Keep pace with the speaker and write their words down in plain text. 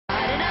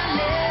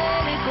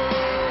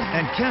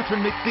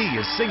Katharine McPhee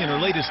is singing her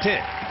latest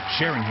hit,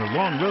 sharing her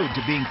long road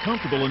to being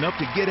comfortable enough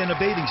to get in a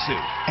bathing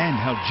suit, and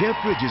how Jeff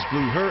Bridges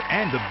blew her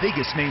and the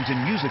biggest names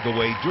in music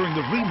away during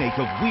the remake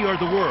of We Are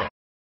the World.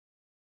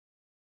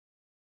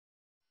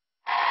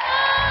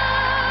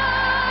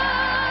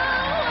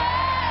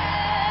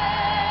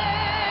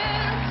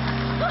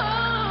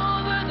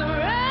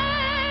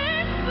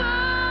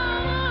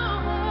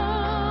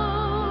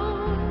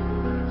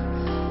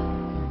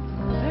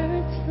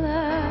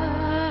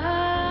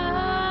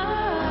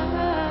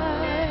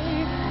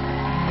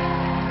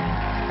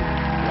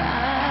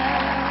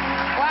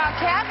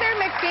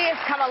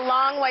 Come a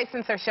long way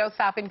since her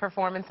show-stopping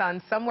performance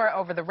on Somewhere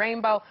Over the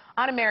Rainbow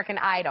on American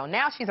Idol.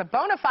 Now she's a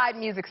bona fide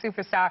music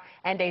superstar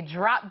and a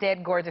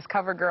drop-dead gorgeous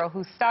cover girl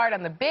who starred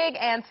on the big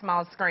and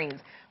small screens.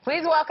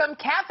 Please welcome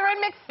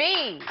Katharine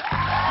McPhee.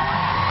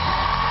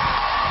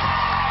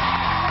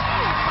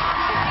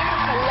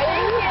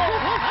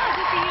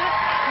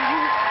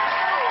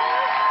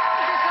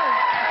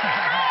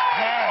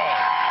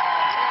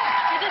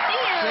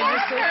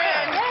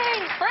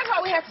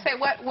 I have to say,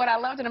 what I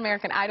loved in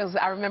American Idol is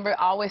I remember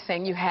always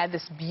saying you had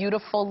this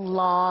beautiful,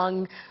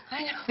 long,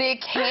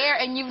 thick hair,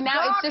 and you've now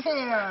dark it's just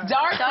hair.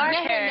 dark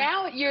hair.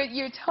 Now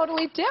you're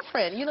totally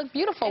different. You look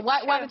beautiful.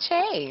 Why the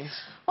change?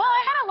 Well,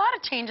 I had a lot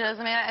of changes.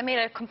 I mean, I made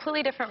a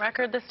completely different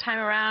record this time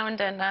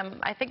around, and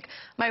I think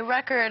my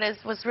record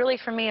was really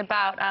for me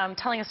about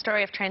telling a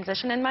story of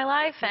transition in my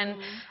life, and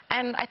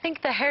I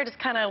think the hair just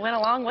kind of went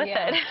along with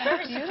it.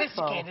 Very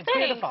sophisticated. It's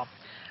beautiful.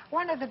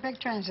 One of the big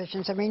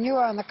transitions. I mean, you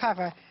were on the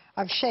cover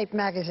of Shape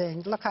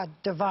magazine. Look how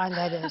divine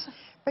that is.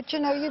 But you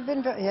know, you've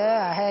been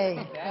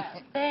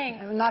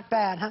Thanks. not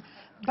bad, huh?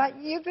 But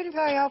you've been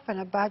very open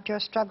about your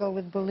struggle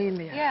with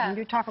bulimia. Yeah. And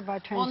you talk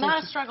about transition. Well,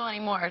 not a struggle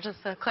anymore,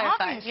 just to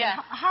clarify. Obviously.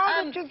 Yeah.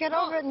 How did you get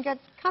over it and get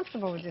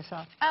comfortable with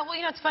yourself? Well,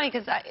 you know, it's funny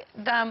because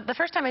the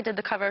first time I did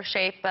the cover of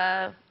Shape,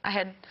 I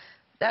had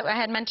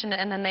mentioned it,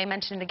 and then they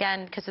mentioned it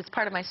again because it's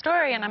part of my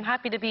story, and I'm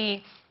happy to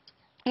be,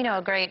 you know,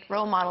 a great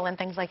role model and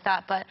things like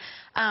that. But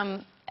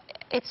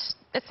it's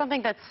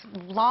something that's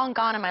long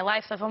gone in my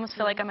life, so I almost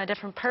feel like I'm a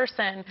different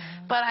person.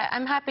 But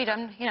I'm happy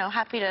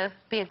to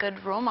be a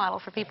good role model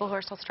for people who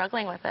are still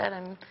struggling with it,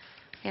 and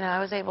you know, I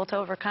was able to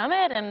overcome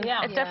it, and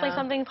it's definitely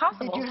something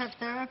possible. Did you have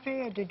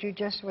therapy,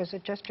 or was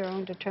it just your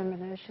own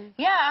determination?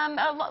 Yeah,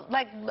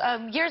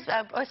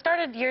 I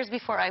started years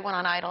before I went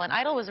on Idol, and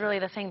Idol was really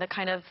the thing that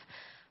kind of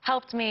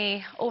helped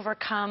me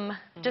overcome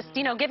just,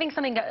 you know, giving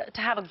something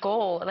to have a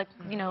goal, like,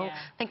 you know,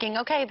 thinking,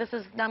 okay,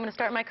 now I'm going to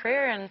start my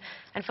career and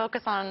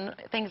focus on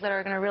things that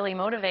are going to really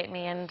motivate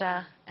me, and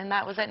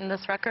that was it. And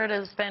this record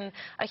has been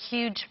a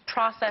huge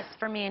process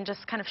for me, and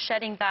just kind of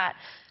shedding that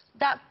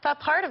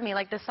part of me.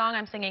 Like the song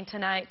I'm singing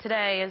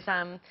today is,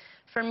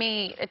 for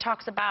me, it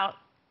talks about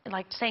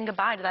like saying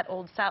goodbye to that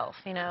old self,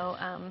 you know.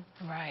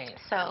 Right.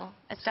 So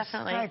it's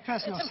definitely very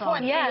personal. It's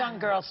important for young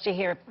girls to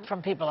hear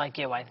from people like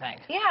you, I think.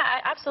 Yeah,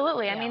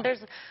 absolutely. I mean,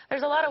 there's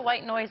a lot of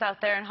white noise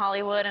out there in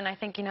Hollywood, and I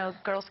think, you know,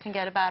 girls can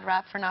get a bad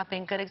rap for not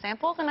being good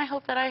examples, and I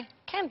hope that I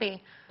can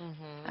be.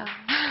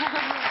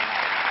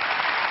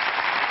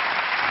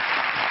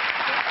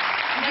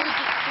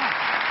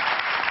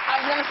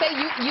 I was going to say,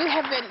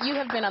 you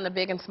have been on the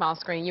big and small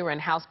screen. You were in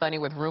House Bunny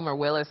with Rumor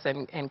Willis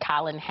and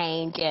Colin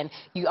Hank, and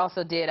you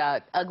also did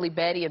Ugly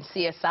Betty and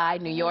CSI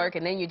New York,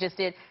 and then you just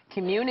did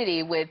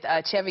Community with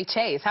Chevy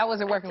Chase. How was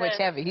it working with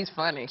Chevy? He's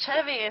funny.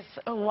 Chevy is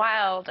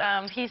wild.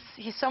 He's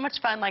so much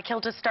fun. Like, he'll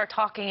just start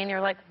talking, and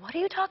you're like, what are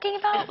you talking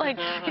about? Like,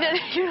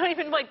 you're not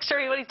even like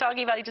sure what he's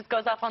talking about. He just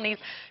goes off on these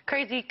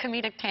crazy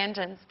comedic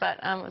tangents, but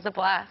it was a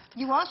blast.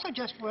 You also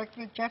just worked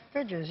with Jeff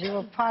Bridges. You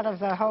were part of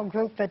the whole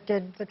group that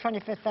did the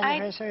 25th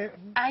anniversary.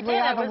 I did.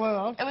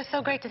 It was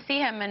so great to see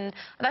him, and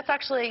that's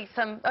actually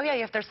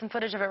there's some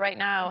footage of it right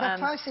now.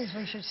 The proceeds,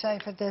 we should say,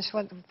 for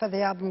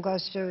the album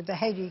goes to the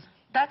Haiti.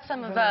 That's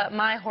some of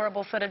my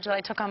horrible footage that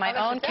I took on my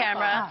own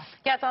camera.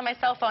 Yeah, it's on my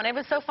cell phone. It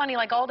was so funny.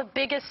 Like, all the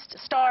biggest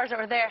stars that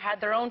were there had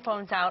their own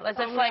phones out, as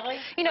if, like,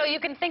 you know, you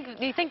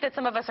think that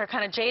some of us are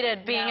kind of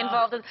jaded being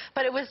involved,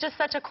 but it was just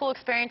such a cool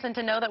experience, and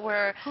to know that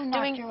we're doing. Who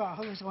knocked you out?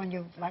 Who was the one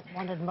you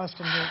wanted most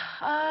to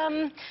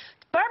meet?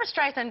 Barbra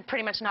Streisand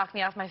pretty much knocked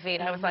me off my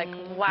feet. I was like,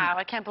 wow,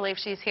 I can't believe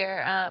she's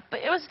here. But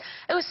it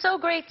was so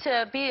great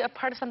to be a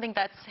part of something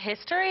that's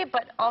history,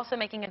 but also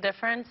making a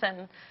difference,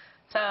 and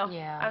so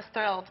I was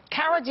thrilled.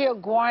 Cara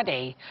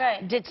DioGuardi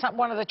did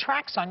one of the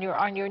tracks on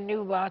your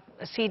new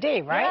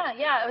CD, right?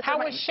 Yeah. How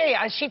was she?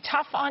 Is she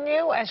tough on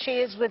you as she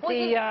is with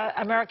the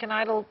American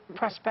Idol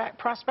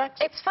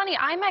prospects? It's funny.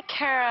 I met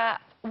Cara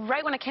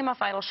right when I came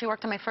off Idol. She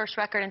worked on my first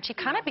record, and she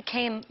kind of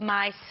became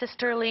my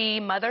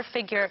sisterly mother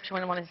figure. She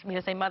wouldn't want me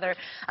to say mother,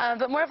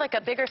 but more of like a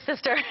bigger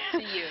sister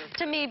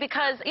to me,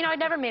 because, you know, I'd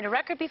never made a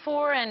record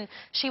before, and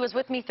she was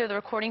with me through the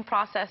recording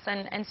process,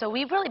 and so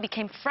we really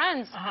became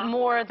friends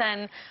more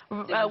than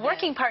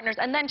working partners.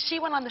 And then she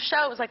went on the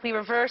show. It was like we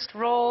reversed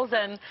roles,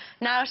 and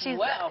now she's we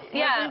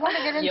want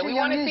to get into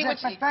your music,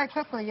 but very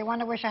quickly, you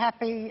want to wish a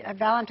happy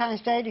Valentine's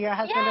Day to your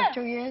husband of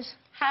 2 years?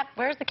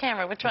 Where's the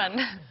camera? Which one?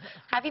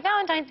 Happy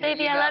Valentine's Day,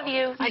 I love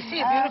you. I see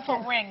a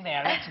beautiful ring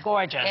there. That's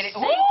gorgeous. Thank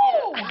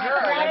you. Well,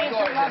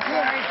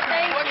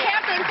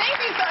 Katharine, thank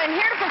you. And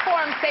here to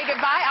perform Say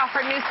Goodbye off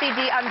her new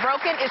CD,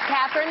 Unbroken, is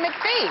Katharine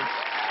McPhee.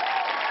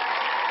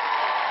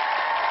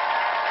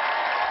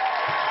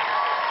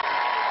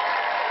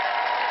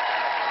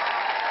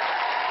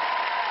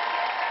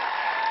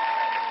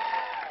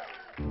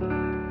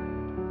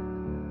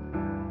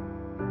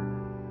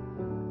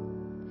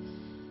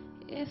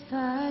 If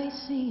I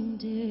seem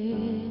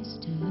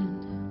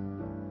distant,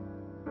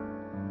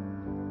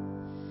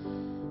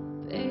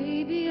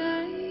 baby, I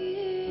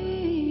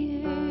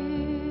am.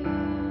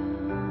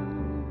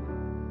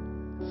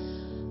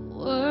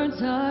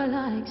 Words are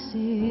like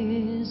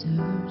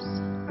scissors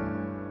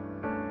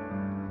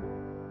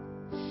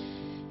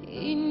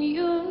in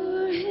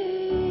your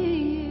hands,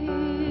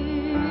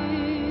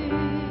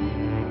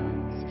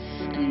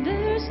 and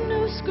there's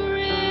no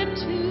script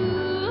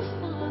to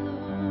follow.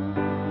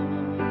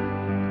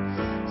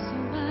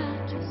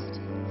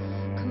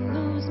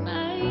 Close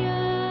my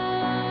eyes.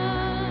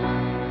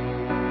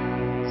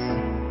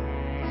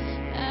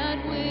 That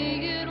way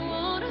it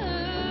won't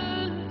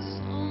hurt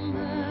so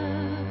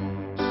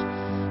much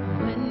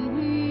when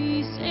we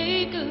say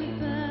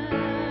goodbye.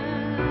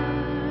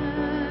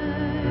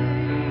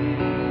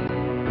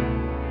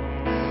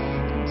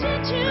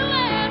 Did you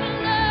ever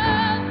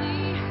love me?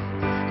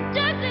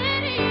 Does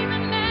it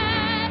even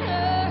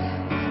matter?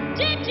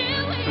 Did you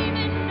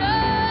even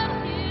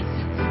notice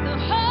the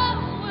whole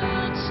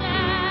world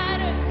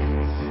shatter?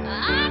 I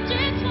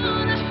just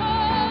wanna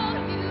hold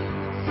you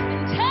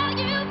and tell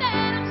you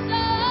that I'm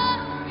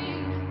sorry,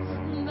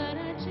 but I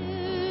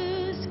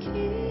just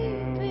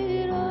keep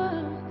it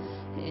all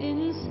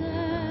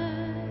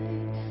inside.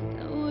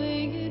 That way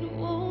it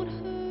won't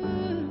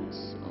hurt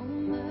so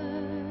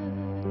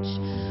much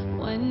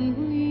when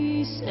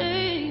we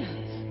say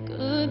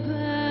goodbye.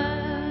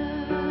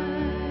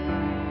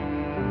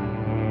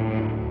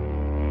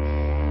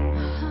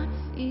 My heart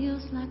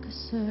feels like a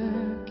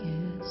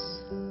circus.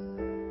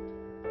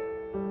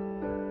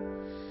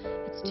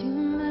 It's too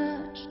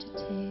much to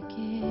take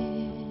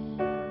in.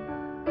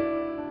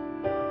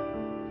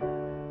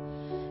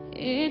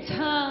 It's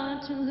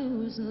hard to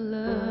lose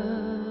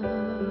love,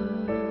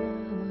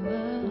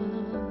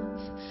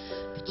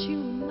 but you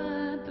are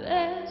my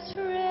best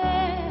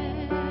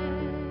friend.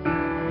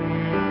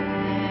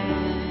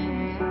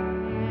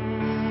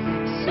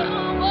 So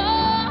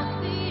walk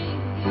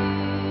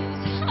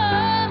this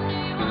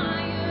honey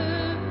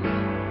wire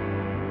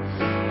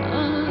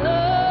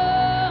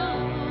alone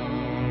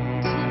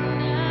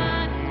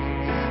tonight.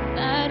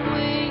 That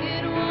way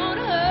it won't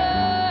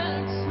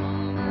hurt so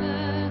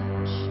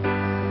much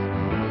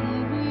when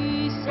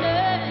we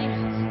say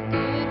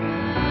goodbye.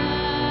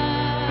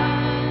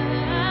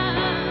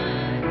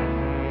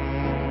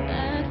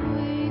 That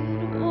way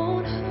it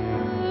won't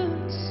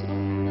hurt so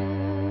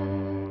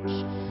much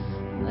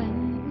when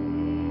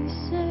we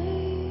say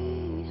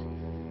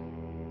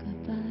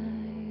goodbye.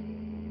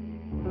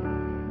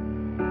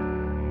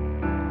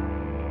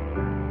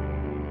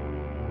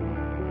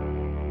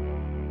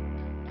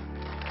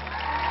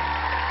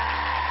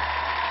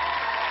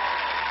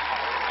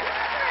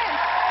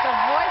 The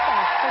voice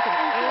of such an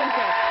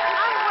angel.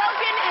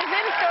 Unbroken is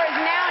in stores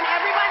now, and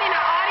everybody in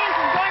our audience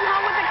is going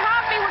home with a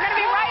copy. We're going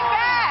to be right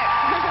back.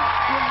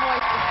 Your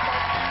voice is so...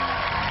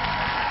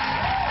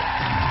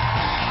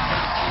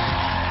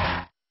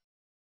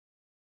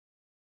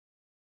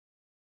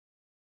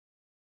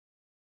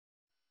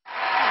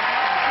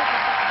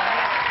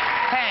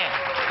 Hey,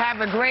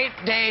 have a great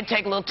day.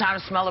 Take a little time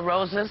to smell the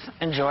roses.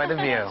 Enjoy the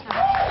view.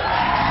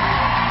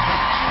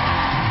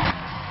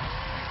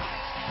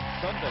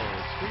 Sunday,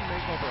 Extreme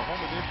Makeover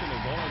Home Edition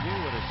is all new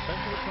at a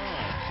central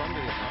time.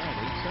 Sunday at 9,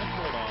 8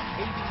 Central on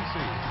ABC.